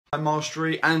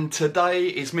Mastery, and today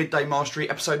is Midday Mastery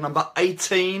episode number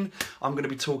 18. I'm going to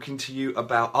be talking to you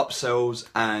about upsells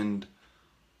and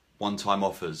one-time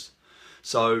offers.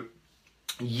 So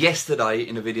yesterday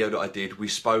in a video that I did, we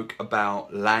spoke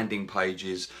about landing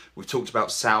pages, we've talked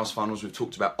about sales funnels, we've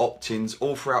talked about opt-ins.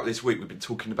 All throughout this week we've been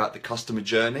talking about the customer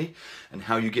journey and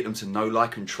how you get them to know,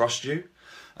 like and trust you.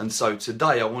 And so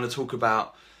today I want to talk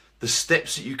about the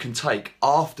steps that you can take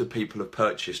after people have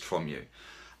purchased from you.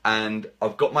 And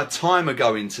I've got my timer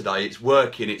going today, it's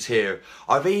working, it's here.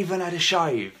 I've even had a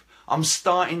shave. I'm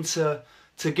starting to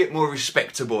get more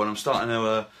respectable, and I'm starting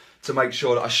to make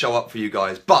sure that I show up for you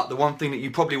guys. But the one thing that you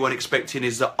probably weren't expecting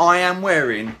is that I am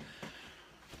wearing,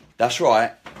 that's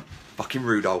right, fucking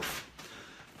Rudolph.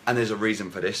 And there's a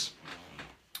reason for this.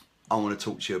 I want to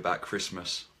talk to you about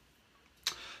Christmas.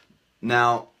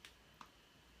 Now,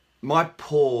 my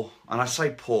poor, and I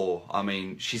say poor, I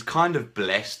mean, she's kind of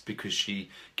blessed because she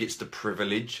gets the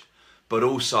privilege, but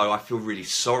also I feel really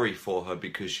sorry for her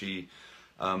because she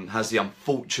has the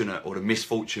unfortunate or the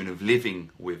misfortune of living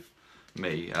with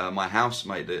me. My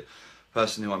housemate, the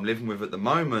person who I'm living with at the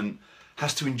moment,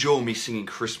 has to endure me singing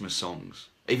Christmas songs,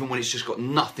 even when it's just got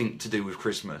nothing to do with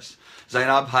Christmas.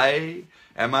 Zainab, hey.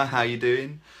 Emma, how you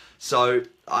doing? So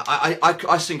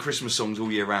I sing Christmas songs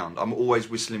all year round. I'm always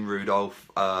whistling Rudolph.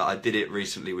 I did it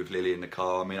recently with Lily in the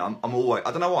car. I mean, I'm always,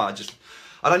 I don't know why,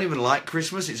 I don't even like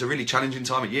Christmas. It's a really challenging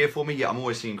time of year for me, yet I'm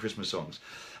always singing Christmas songs.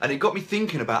 And it got me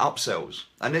thinking about upsells.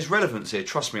 And there's relevance here,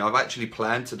 trust me. I've actually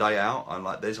planned today out. And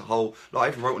there's a whole, I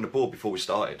even wrote on the board before we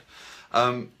started.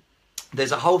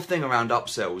 There's a whole thing around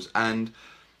upsells, and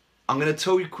I'm going to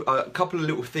tell you a couple of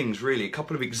little things, really, a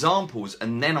couple of examples,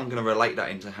 and then I'm going to relate that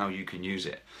into how you can use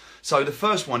it. So the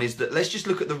first one is that let's just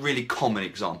look at the really common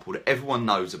example that everyone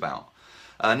knows about.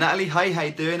 Natalie, hey, how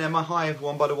you doing? Emma, hi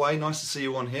everyone, by the way, nice to see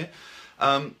you on here.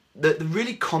 The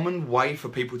really common way for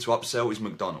people to upsell is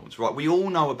McDonald's, right? We all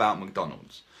know about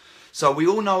McDonald's. So we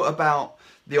all know about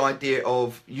the idea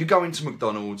of you go into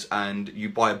McDonald's and you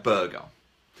buy a burger.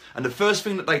 And the first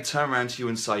thing that they turn around to you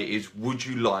and say is, would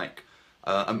you like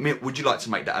a meal? Would you like to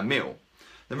make that a meal?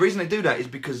 The reason they do that is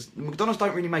because McDonald's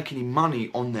don't really make any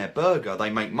money on their burger. They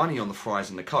make money on the fries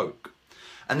and the Coke.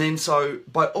 And then so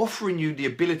by offering you the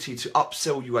ability to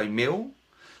upsell you a meal,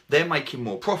 they're making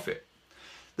more profit.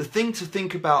 The thing to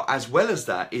think about as well as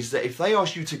that is that if they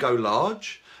ask you to go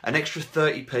large, an extra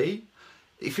 30p,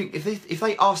 if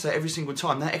they ask that every single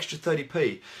time, that extra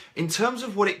 30p, in terms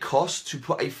of what it costs to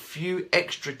put a few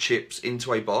extra chips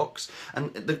into a box,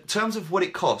 and the terms of what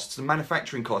it costs, the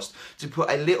manufacturing cost, to put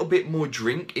a little bit more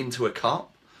drink into a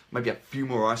cup, maybe a few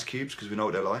more ice cubes because we know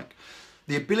what they're like,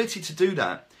 the ability to do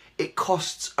that, it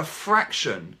costs a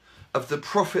fraction of the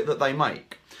profit that they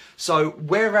make. So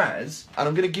whereas, and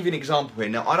I'm going to give you an example here,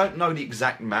 now I don't know the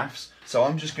exact maths, so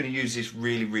I'm just going to use this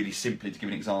really, really simply to give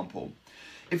an example.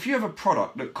 If you have a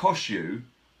product that costs you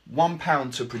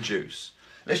 £1 to produce,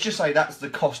 let's just say that's the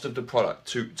cost of the product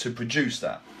to produce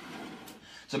that.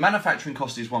 So manufacturing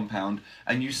cost is £1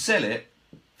 and you sell it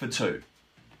for £2.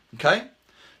 Okay?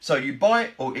 So you buy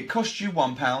it, or it costs you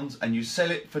 £1 and you sell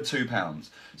it for £2.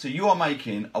 So you are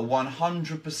making a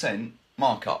 100%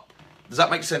 markup. Does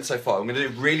that make sense so far? I'm going to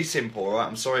do it really simple, alright?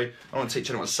 I'm sorry, I don't want to teach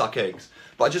anyone to suck eggs,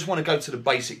 but I just want to go to the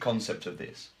basic concept of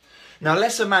this. Now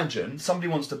let's imagine somebody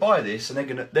wants to buy this and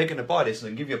they're gonna buy this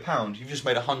and give you £1. You've just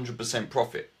made 100%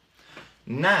 profit.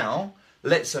 Now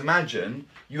let's imagine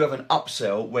you have an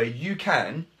upsell where you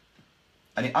can,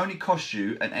 and it only costs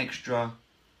you an extra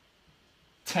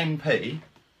 10p,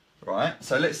 right?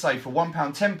 So let's say for £1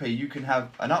 10p you can have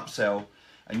an upsell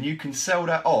and you can sell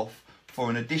that off for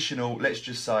an additional, let's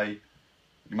just say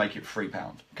you make it £3.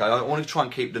 Okay, I want to try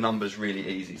and keep the numbers really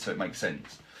easy so it makes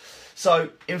sense. So,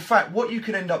 in fact, what you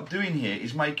could end up doing here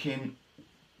is making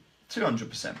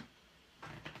 200%.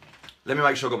 Let me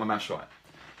make sure I got my maths right.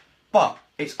 But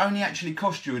it's only actually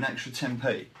cost you an extra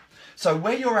 10p. So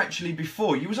where you're actually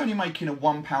before, you was only making a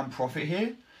 £1 profit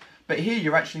here, but here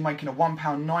you're actually making a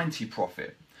 £1.90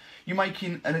 profit. You're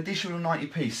making an additional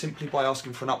 90p simply by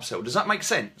asking for an upsell. Does that make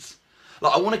sense?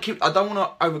 Like, I don't want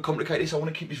to overcomplicate this. I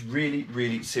want to keep this really,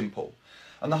 really simple.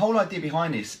 And the whole idea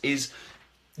behind this is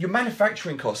your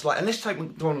manufacturing costs, and let's take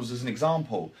McDonald's as an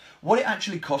example. What it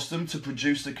actually costs them to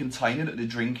produce the container that the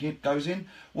drink goes in,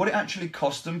 what it actually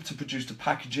costs them to produce the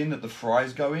packaging that the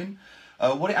fries go in,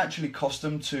 what it actually costs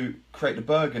them to create the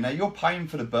burger. Now you're paying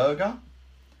for the burger,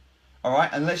 alright,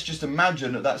 and let's just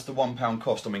imagine that that's the £1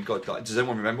 cost. I mean, God, does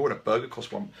anyone remember what a burger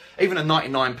costs £1? Even a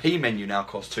 99p menu now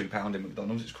costs £2 in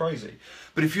McDonald's, it's crazy.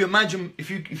 But if you imagine,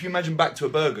 if you imagine back to a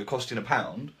burger costing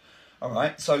 £1,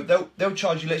 alright, so they'll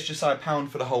charge you, let's just say £1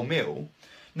 for the whole meal.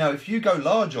 Now, if you go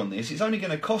large on this, it's only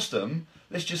going to cost them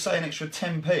let's just say an extra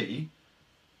 10p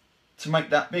to make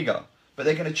that bigger, but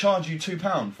they're going to charge you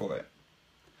 £2 for it.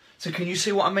 So can you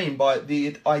see what I mean by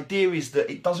the idea is that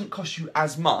it doesn't cost you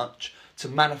as much to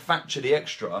manufacture the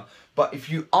extra, but if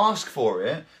you ask for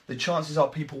it, the chances are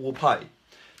people will pay.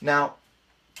 Now,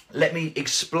 let me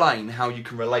explain how you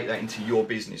can relate that into your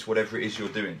business, whatever it is you're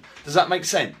doing. Does that make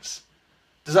sense?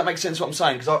 Does that make sense what I'm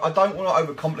saying? Because I don't want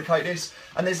to overcomplicate this,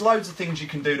 and there's loads of things you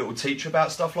can do that will teach you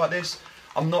about stuff like this.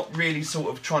 I'm not really sort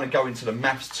of trying to go into the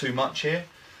maths too much here.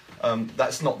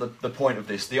 That's not the point of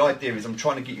this. The idea is I'm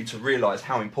trying to get you to realise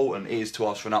how important it is to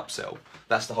ask for an upsell.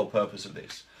 That's the whole purpose of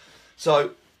this.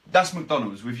 So that's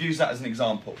McDonald's. We've used that as an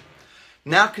example.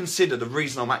 Now consider the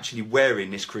reason I'm actually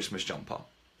wearing this Christmas jumper.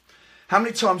 How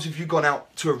many times have you gone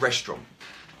out to a restaurant?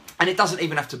 And it doesn't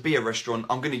even have to be a restaurant.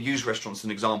 I'm going to use restaurants as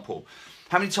an example.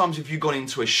 How many times have you gone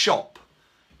into a shop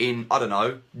in, I don't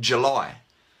know, July,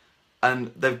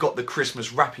 and they've got the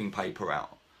Christmas wrapping paper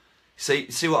out? See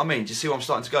what I mean? Do you see where I'm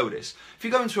starting to go with this? If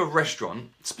you go into a restaurant,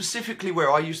 specifically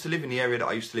where I used to live, in the area that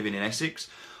I used to live in Essex,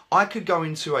 I could go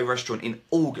into a restaurant in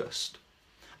August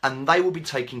and they will be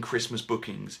taking Christmas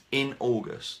bookings in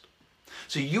August.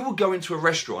 So you will go into a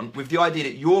restaurant with the idea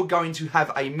that you're going to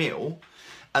have a meal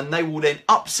and they will then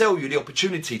upsell you the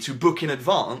opportunity to book in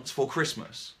advance for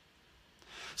Christmas.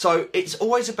 So it's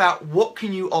always about what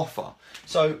can you offer.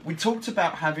 So we talked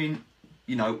about having,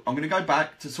 you know, I'm going to go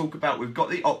back to talk about, we've got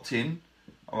the opt-in,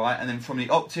 all right, and then from the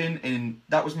opt-in,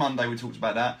 that was Monday, we talked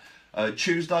about that.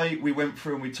 Tuesday, we went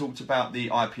through and we talked about the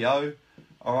IPO,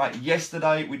 all right.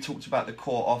 Yesterday, we talked about the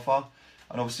core offer,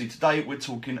 and obviously today, we're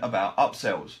talking about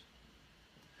upsells.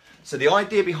 So the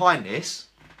idea behind this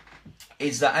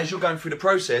is that as you're going through the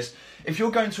process, if you're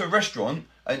going to a restaurant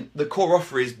and the core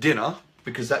offer is dinner,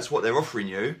 because that's what they're offering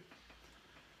you,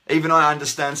 even I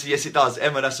understand, so yes it does.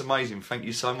 Emma, that's amazing, thank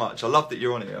you so much. I love that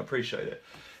you're on it, I appreciate it.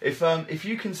 If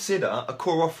you consider a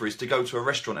core offer is to go to a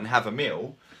restaurant and have a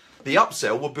meal, the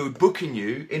upsell will be booking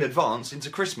you in advance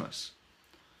into Christmas.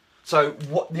 So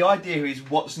what the idea is,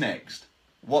 what's next?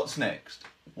 What's next?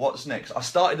 What's next? I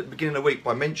started at the beginning of the week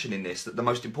by mentioning this, that the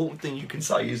most important thing you can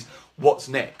say is, what's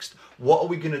next? What are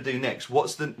we going to do next?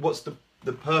 What's the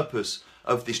purpose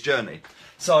of this journey?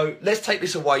 So let's take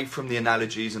this away from the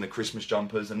analogies and the Christmas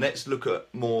jumpers and let's look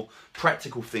at more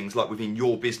practical things like within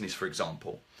your business, for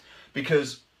example.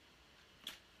 Because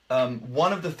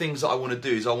one of the things that I want to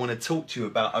do is I want to talk to you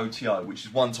about OTO, which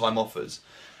is one-time offers,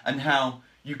 and how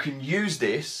you can use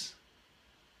this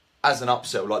as an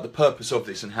upsell, like the purpose of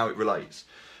this and how it relates.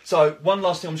 So one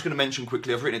last thing I'm just going to mention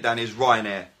quickly, I've written it down, is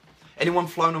Ryanair. Anyone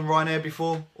flown on Ryanair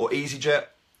before? Or EasyJet?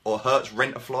 Or Hertz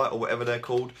Rent-A-Flight, or whatever they're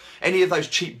called? Any of those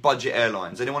cheap budget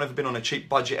airlines? Anyone ever been on a cheap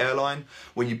budget airline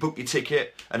when you book your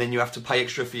ticket and then you have to pay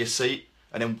extra for your seat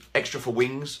and then extra for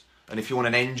wings, and if you want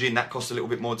an engine that costs a little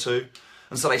bit more too?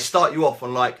 And so they start you off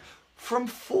on like from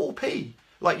 4p.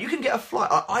 Like you can get a flight.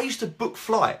 I used to book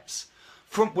flights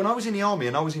from when I was in the army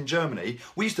and I was in Germany.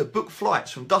 We used to book flights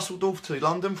from Dusseldorf to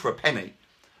London for a penny.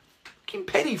 Fucking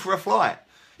penny for a flight.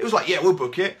 It was like, yeah, we'll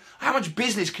book it. How much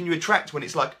business can you attract when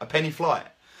it's like a penny flight?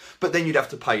 But then you'd have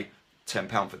to pay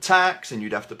 £10 for tax, and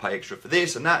you'd have to pay extra for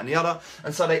this and that and the other.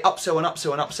 And so they upsell and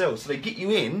upsell and upsell. So they get you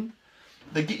in,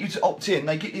 they get you to opt in,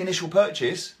 they get the initial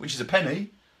purchase, which is a penny,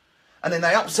 and then they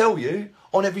upsell you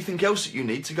on everything else that you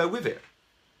need to go with it.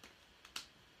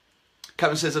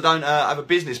 Captain says, I don't have a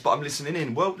business, but I'm listening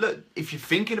in. Well, look, if you're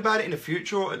thinking about it in the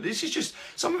future, this is just,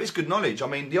 some of it's good knowledge. I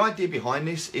mean, the idea behind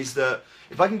this is that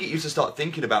if I can get you to start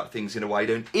thinking about things in a way,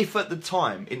 then if at the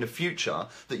time in the future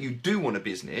that you do want a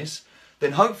business,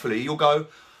 then hopefully you'll go,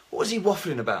 what was he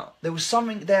waffling about? There was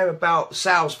something there about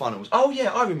sales funnels. Oh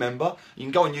yeah, I remember. You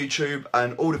can go on YouTube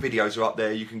and all the videos are up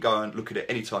there. You can go and look at it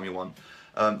anytime you want.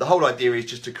 The whole idea is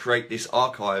just to create this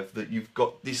archive that you've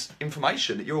got this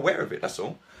information, that you're aware of it, that's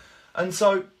all. And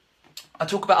so I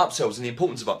talk about upsells and the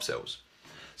importance of upsells.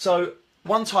 So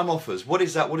one-time offers, what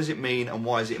is that? What does it mean and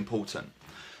why is it important?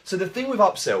 So the thing with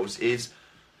upsells is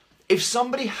if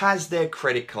somebody has their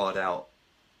credit card out,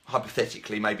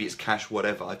 hypothetically, maybe it's cash,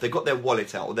 whatever, if they've got their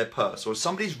wallet out or their purse, or if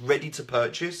somebody's ready to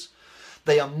purchase,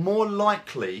 they are more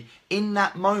likely in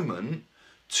that moment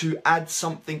to add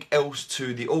something else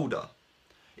to the order.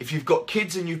 If you've got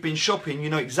kids and you've been shopping, you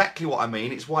know exactly what I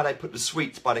mean. It's why they put the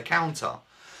sweets by the counter.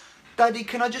 Daddy,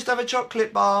 can I just have a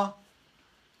chocolate bar?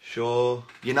 Sure.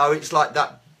 You know, it's like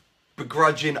that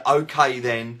begrudging, okay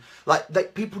then.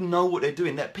 Like, people know what they're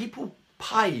doing. That people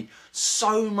pay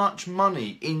so much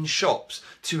money in shops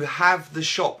to have the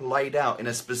shop laid out in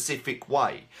a specific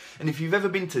way. And if you've ever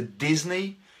been to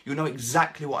Disney, you'll know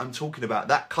exactly what I'm talking about.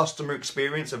 That customer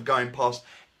experience of going past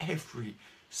every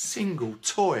single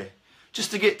toy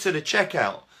just to get to the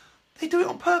checkout. They do it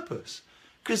on purpose.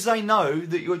 Because they know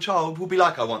that your child will be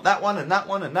like, I want that one and that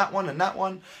one and that one and that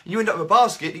one. And you end up with a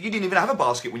basket that you didn't even have a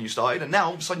basket when you started, and now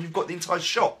all of a sudden you've got the entire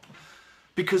shop.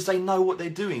 Because they know what they're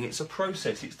doing. It's a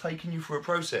process. It's taking you through a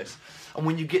process. And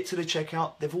when you get to the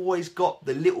checkout, they've always got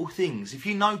the little things. If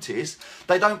you notice,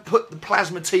 they don't put the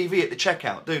plasma TV at the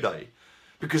checkout, do they?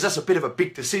 Because that's a bit of a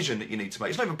big decision that you need to make.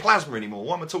 It's not even plasma anymore.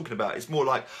 What am I talking about? It's more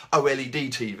like OLED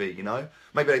TV, you know?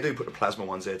 Maybe they do put the plasma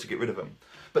ones there to get rid of them.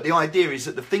 But the idea is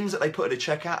that the things that they put at the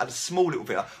checkout are a small little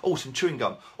bit. Oh, some chewing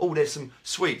gum. Oh, there's some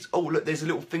sweets. Oh, look, there's a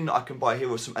little thing that I can buy here,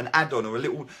 or an add-on, or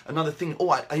another thing. Oh,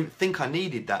 I didn't think I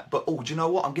needed that. But, oh, do you know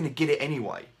what? I'm going to get it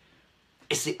anyway.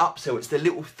 It's the upsell. It's the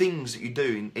little things that you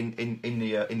do in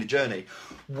the journey.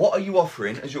 What are you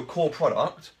offering as your core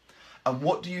product? And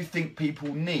what do you think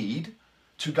people need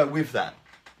to go with that?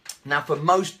 Now, for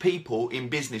most people in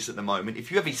business at the moment, if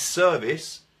you have a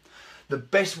service, the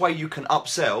best way you can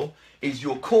upsell is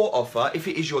your core offer. If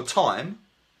it is your time,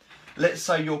 let's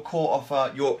say your core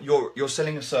offer, you're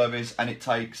selling a service and it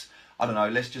takes, I don't know,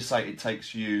 let's just say it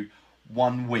takes you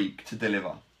 1 week to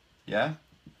deliver. Yeah?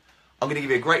 I'm going to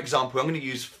give you a great example. I'm going to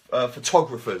use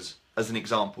photographers as an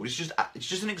example. It's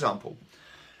just an example.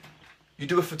 You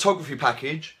do a photography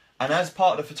package, and as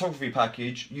part of the photography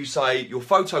package, you say your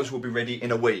photos will be ready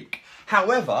in a week.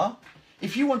 However,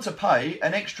 if you want to pay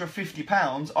an extra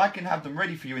 £50, I can have them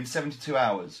ready for you in 72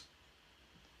 hours.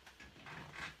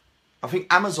 I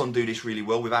think Amazon do this really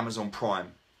well with Amazon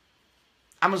Prime.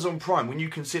 Amazon Prime, when you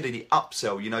consider the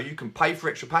upsell, you know, you can pay for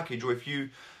extra package, or if you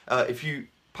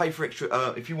pay for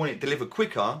extra, if you want it delivered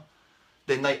quicker,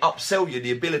 then they upsell you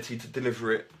the ability to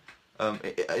deliver it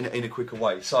in a quicker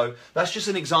way. So that's just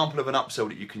an example of an upsell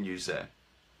that you can use there.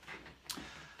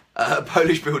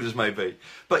 Polish builders maybe.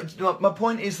 But my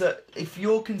point is that if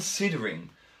you're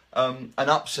considering an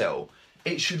upsell,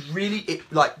 it should really,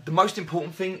 like, the most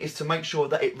important thing is to make sure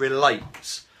that it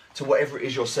relates to whatever it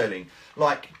is you're selling.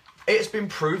 Like, it's been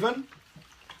proven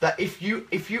that if you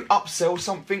upsell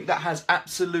something that has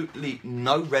absolutely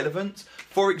no relevance,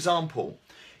 for example,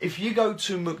 if you go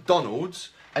to McDonald's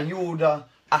and you order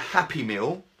a Happy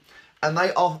Meal and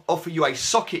they offer you a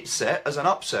socket set as an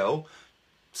upsell,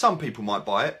 some people might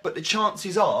buy it, but the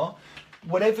chances are,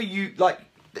 whatever you, like,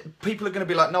 people are going to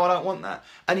be like, no, I don't want that.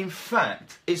 And in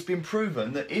fact, it's been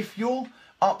proven that if your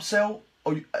upsell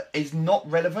is not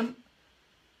relevant,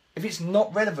 if it's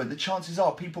not relevant, the chances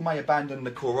are people may abandon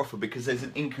the core offer because there's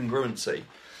an incongruency.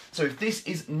 So if this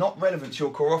is not relevant to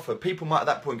your core offer, people might at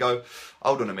that point go,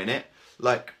 hold on a minute,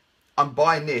 like, I'm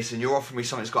buying this and you're offering me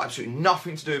something that's got absolutely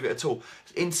nothing to do with it at all.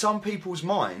 In some people's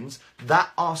minds,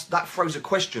 that throws a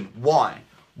question, why?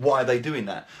 Why are they doing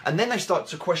that? And then they start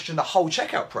to question the whole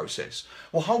checkout process.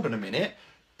 Well, hold on a minute,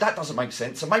 that doesn't make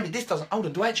sense. So maybe this doesn't, hold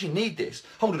on, do I actually need this?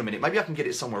 Hold on a minute, maybe I can get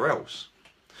it somewhere else.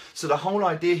 So the whole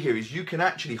idea here is you can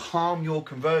actually harm your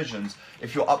conversions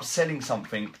if you're upselling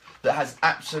something that has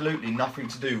absolutely nothing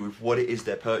to do with what it is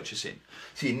they're purchasing.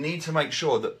 So you need to make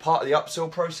sure that part of the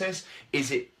upsell process is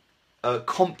it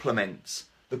complements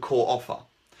the core offer.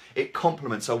 It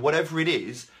complements, so whatever it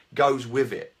is goes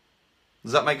with it.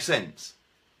 Does that make sense?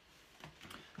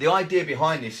 The idea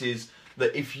behind this is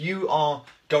that if you are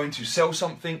going to sell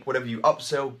something, whatever you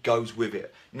upsell goes with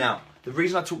it. Now, the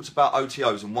reason I talked about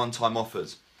OTOs and one-time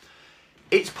offers,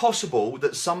 it's possible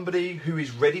that somebody who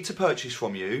is ready to purchase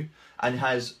from you and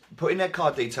has put in their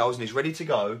card details and is ready to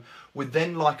go would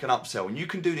then like an upsell. And you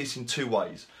can do this in two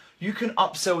ways. You can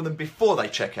upsell them before they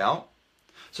check out.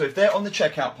 So if they're on the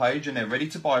checkout page and they're ready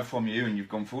to buy from you and you've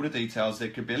gone through all the details, there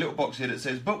could be a little box here that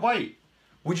says, but wait,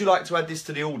 would you like to add this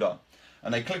to the order?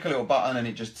 And they click a little button and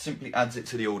it just simply adds it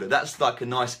to the order. That's like a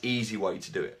nice, easy way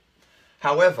to do it.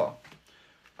 However,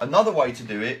 another way to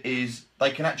do it is they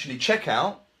can actually check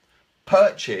out,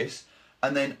 purchase,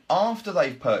 and then after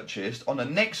they've purchased, on the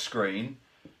next screen,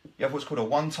 you have what's called a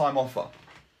one-time offer.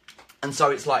 And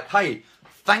so it's like, hey,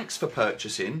 thanks for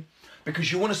purchasing,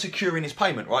 because you want to secure in his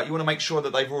payment, right? You want to make sure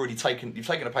that you've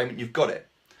taken a payment, you've got it.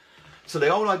 So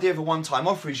the whole idea of a one-time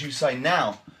offer is you say,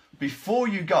 now, before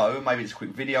you go, maybe it's a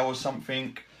quick video or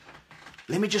something,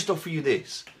 let me just offer you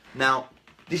this. Now,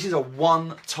 this is a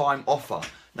one-time offer.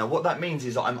 Now, what that means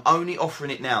is that I'm only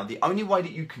offering it now. The only way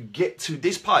that you can get to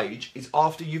this page is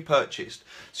after you've purchased.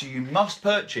 So you must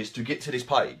purchase to get to this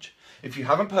page. If you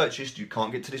haven't purchased, you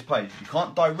can't get to this page. You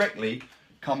can't directly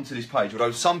come to this page.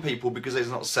 Although some people, because it's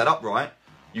not set up right,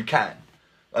 you can.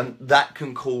 And that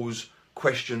can cause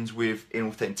questions with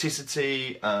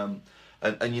inauthenticity.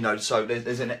 And you know, so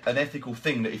there's an ethical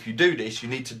thing that if you do this, you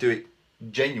need to do it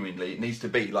genuinely. It needs to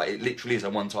be like, it literally is a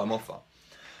one-time offer.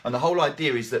 And the whole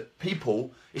idea is that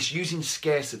it's using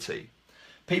scarcity.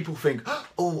 people think,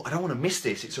 oh, I don't want to miss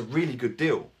this. It's a really good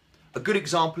deal. A good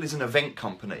example is an event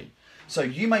company. So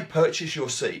you may purchase your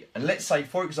seat, and let's say,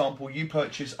 for example, you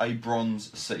purchase a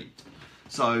bronze seat.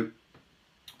 So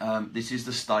this is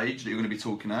the stage that you're going to be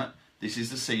talking at. This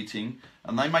is the seating,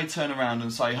 and they may turn around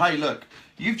and say, hey, look,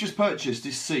 you've just purchased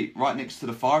this seat right next to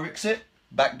the fire exit,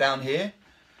 back down here.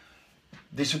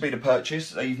 This would be the purchase.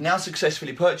 So you've now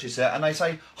successfully purchased it, and they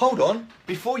say, hold on,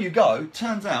 before you go,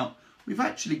 turns out we've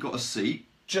actually got a seat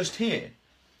just here.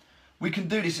 We can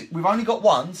do this. We've only got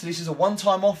one, so this is a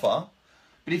one-time offer.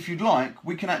 But if you'd like,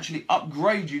 we can actually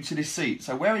upgrade you to this seat.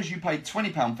 So whereas you paid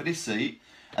 £20 for this seat,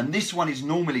 and this one is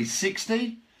normally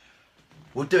 £60,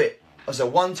 we'll do it as a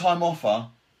one-time offer,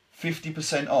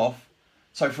 50% off.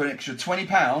 So for an extra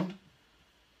 £20,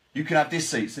 you can have this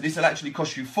seat. So this will actually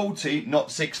cost you £40, not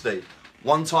 £60.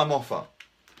 One-time offer.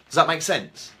 Does that make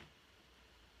sense?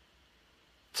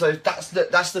 So that's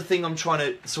the thing I'm trying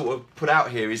to sort of put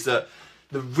out here, is that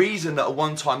the reason that a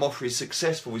one-time offer is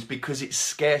successful is because it's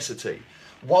scarcity.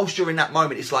 Whilst you're in that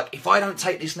moment, it's like, if I don't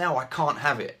take this now, I can't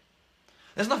have it.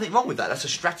 There's nothing wrong with that. That's a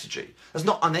strategy. That's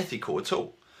not unethical at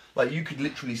all. Like, you could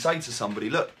literally say to somebody,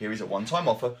 look, here is a one-time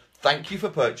offer. Thank you for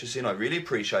purchasing. I really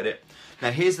appreciate it.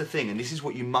 Now, here's the thing, and this is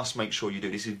what you must make sure you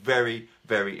do. This is very,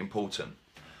 very important.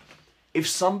 If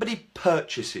somebody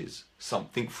purchases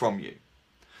something from you,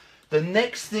 the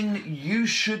next thing that you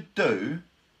should do,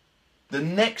 the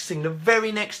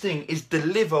very next thing is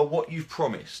deliver what you've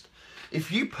promised.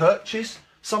 If you purchase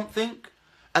something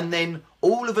and then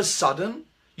all of a sudden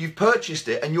you've purchased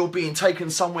it and you're being taken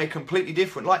somewhere completely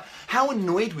different, like, how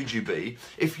annoyed would you be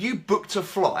if you booked a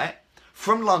flight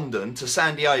from London to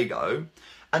San Diego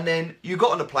and then you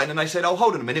got on a plane and they said, oh,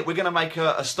 hold on a minute, we're going to make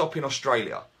a stop in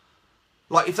Australia.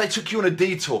 Like, if they took you on a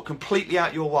detour completely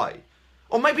out your way.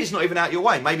 Or maybe it's not even out your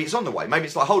way, maybe it's on the way. Maybe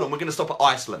it's like, hold on, we're going to stop at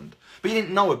Iceland. But you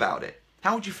didn't know about it.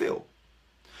 How would you feel?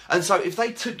 And so if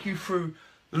they took you through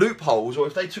loopholes, or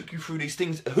if they took you through these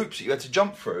things, hoops that you had to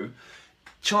jump through,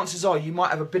 chances are you might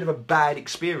have a bit of a bad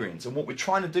experience. And what we're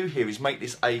trying to do here is make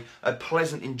this a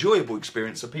pleasant, enjoyable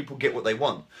experience so people get what they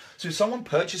want. So if someone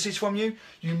purchases from you,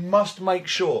 you must make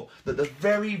sure that the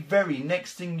very, very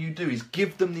next thing you do is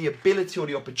give them the ability or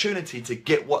the opportunity to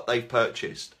get what they've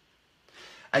purchased.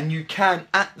 And you can,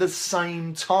 at the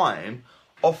same time,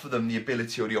 offer them the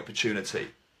ability or the opportunity.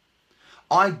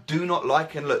 I do not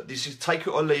like, and look, this is take it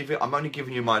or leave it, I'm only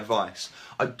giving you my advice.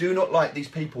 I do not like these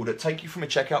people that take you from a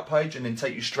checkout page and then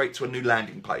take you straight to a new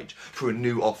landing page for a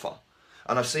new offer.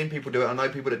 And I've seen people do it, I know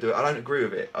people that do it, I don't agree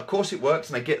with it. Of course it works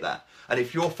and I get that. And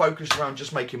if you're focused around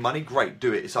just making money, great,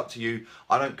 do it, it's up to you.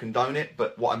 I don't condone it,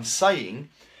 but what I'm saying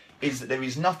is that there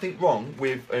is nothing wrong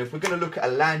with, if we're going to look at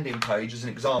a landing page as an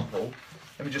example,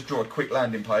 let me just draw a quick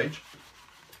landing page.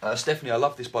 Stephanie, I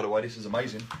love this, by the way, this is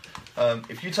amazing.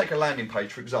 If you take a landing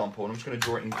page, for example, and I'm just going to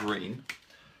draw it in green.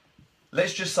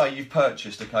 Let's just say you've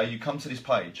purchased, okay, you come to this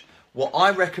page. What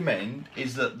I recommend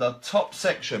is that the top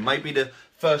section, maybe the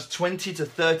first 20 to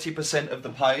 30% of the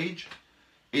page,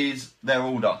 is their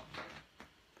order.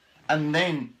 And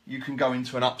then you can go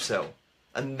into an upsell.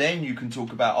 And then you can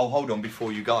talk about, oh, hold on,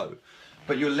 before you go.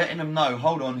 But you're letting them know,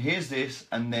 hold on, here's this,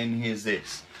 and then here's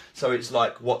this. So it's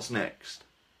like, what's next?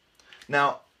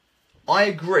 Now, I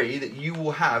agree that you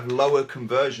will have lower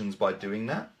conversions by doing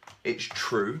that. It's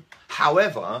true.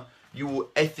 However, you will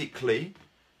ethically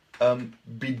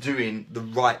be doing the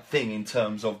right thing in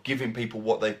terms of giving people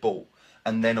what they've bought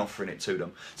and then offering it to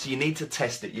them. So you need to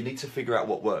test it. You need to figure out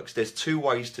what works. There's two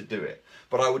ways to do it.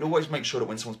 But I would always make sure that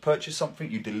when someone's purchased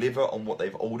something, you deliver on what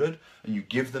they've ordered and you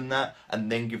give them that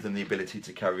and then give them the ability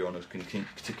to carry on and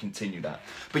to continue that.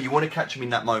 But you want to catch them in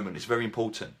that moment. It's very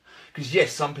important. Because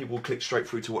yes, some people will click straight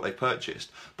through to what they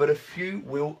purchased, but a few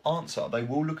will answer. They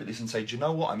will look at this and say, do you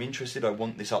know what? I'm interested. I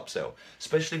want this upsell,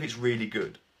 especially if it's really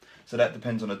good. So that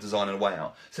depends on the design and the way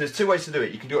out. So there's two ways to do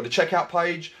it. You can do it on the checkout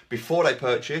page before they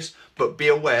purchase, but be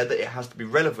aware that it has to be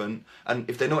relevant. And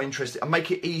if they're not interested, and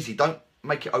make it easy. Don't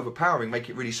make it overpowering. Make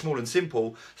it really small and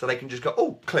simple so they can just go,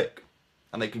 oh, click.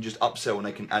 And they can just upsell and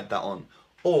they can add that on.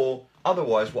 Or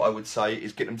otherwise, what I would say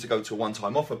is get them to go to a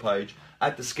one-time offer page,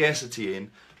 add the scarcity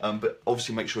in, but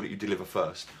obviously make sure that you deliver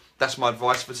first. That's my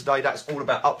advice for today. That's all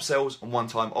about upsells and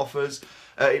one-time offers.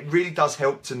 It really does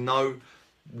help to know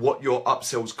what your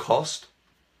upsells cost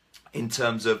in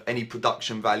terms of any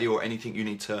production value or anything you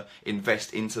need to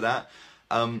invest into that.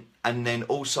 And then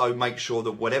also make sure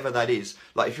that whatever that is,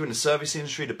 like if you're in the service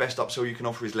industry, the best upsell you can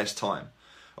offer is less time.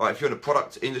 All right, if you're in the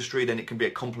product industry, then it can be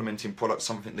a complementing product,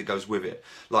 something that goes with it.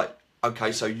 Like,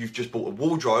 okay, so you've just bought a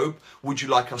wardrobe. Would you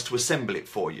like us to assemble it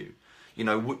for you? You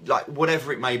know, like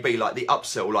whatever it may be, like the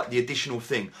upsell, like the additional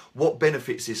thing. What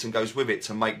benefits this and goes with it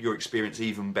to make your experience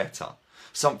even better?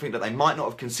 Something that they might not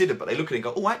have considered, but they look at it and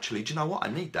go, oh, actually, do you know what? I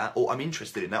need that, or I'm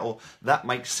interested in that, or that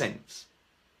makes sense.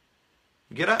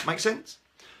 You get that? Makes sense?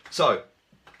 So,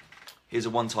 here's a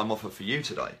one-time offer for you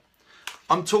today.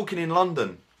 I'm talking in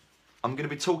London. I'm going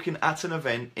to be talking at an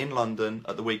event in London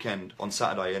at the weekend on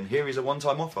Saturday, and here is a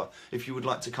one-time offer if you would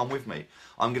like to come with me.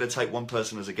 I'm going to take one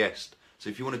person as a guest. So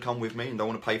if you want to come with me and don't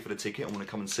want to pay for the ticket and want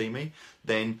to come and see me,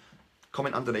 then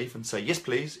comment underneath and say, yes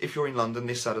please, if you're in London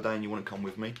this Saturday and you want to come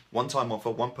with me. One-time offer,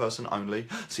 one person only.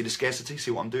 See the scarcity,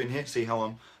 see what I'm doing here, see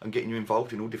how I'm getting you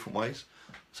involved in all different ways.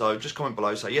 So just comment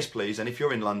below, say yes please, and if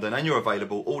you're in London and you're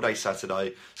available all day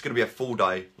Saturday, it's going to be a full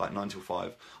day, like 9 till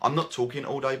 5. I'm not talking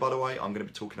all day, by the way. I'm going to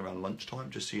be talking around lunchtime,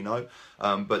 just so you know.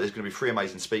 But there's going to be 3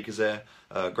 amazing speakers there.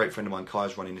 A great friend of mine, Kai,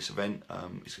 is running this event.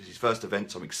 It's his first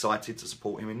event, so I'm excited to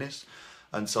support him in this.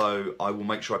 And so I will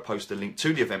make sure I post a link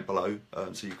to the event below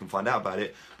so you can find out about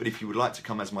it. But if you would like to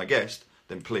come as my guest,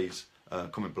 then please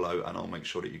comment below and I'll make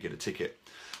sure that you get a ticket.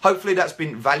 Hopefully that's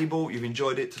been valuable. You've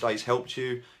enjoyed it. Today's helped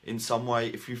you in some way.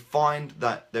 If you find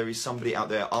that there is somebody out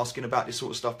there asking about this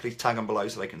sort of stuff, please tag them below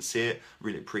so they can see it.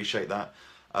 Really appreciate that.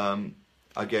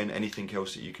 Again, anything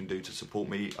else that you can do to support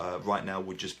me right now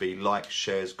would just be likes,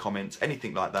 shares, comments,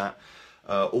 anything like that.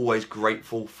 Always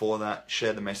grateful for that.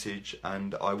 Share the message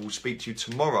and I will speak to you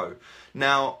tomorrow.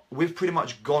 Now, we've pretty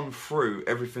much gone through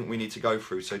everything we need to go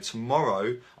through. So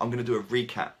tomorrow, I'm going to do a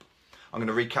recap. I'm going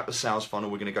to recap the sales funnel.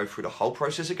 We're going to go through the whole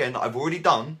process again that I've already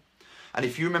done. And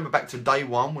if you remember back to day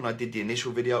 1 when I did the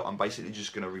initial video, I'm basically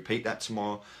just going to repeat that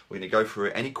tomorrow. We're going to go through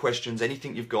it. Any questions,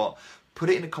 anything you've got, put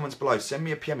it in the comments below. Send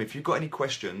me a PM. If you've got any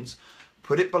questions,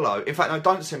 put it below. In fact, no,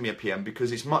 don't send me a PM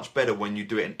because it's much better when you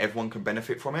do it and everyone can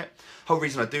benefit from it. The whole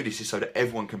reason I do this is so that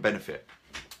everyone can benefit.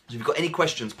 So if you've got any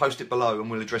questions, post it below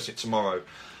and we'll address it tomorrow.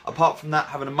 Apart from that,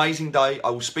 have an amazing day.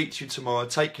 I will speak to you tomorrow.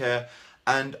 Take care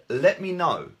and let me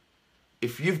know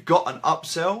if you've got an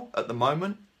upsell at the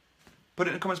moment. Put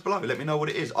it in the comments below. Let me know what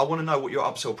it is. I want to know what your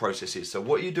upsell process is. So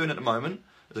what are you doing at the moment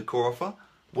as a core offer?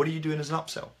 What are you doing as an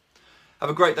upsell? Have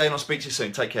a great day and I'll speak to you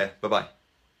soon. Take care. Bye-bye.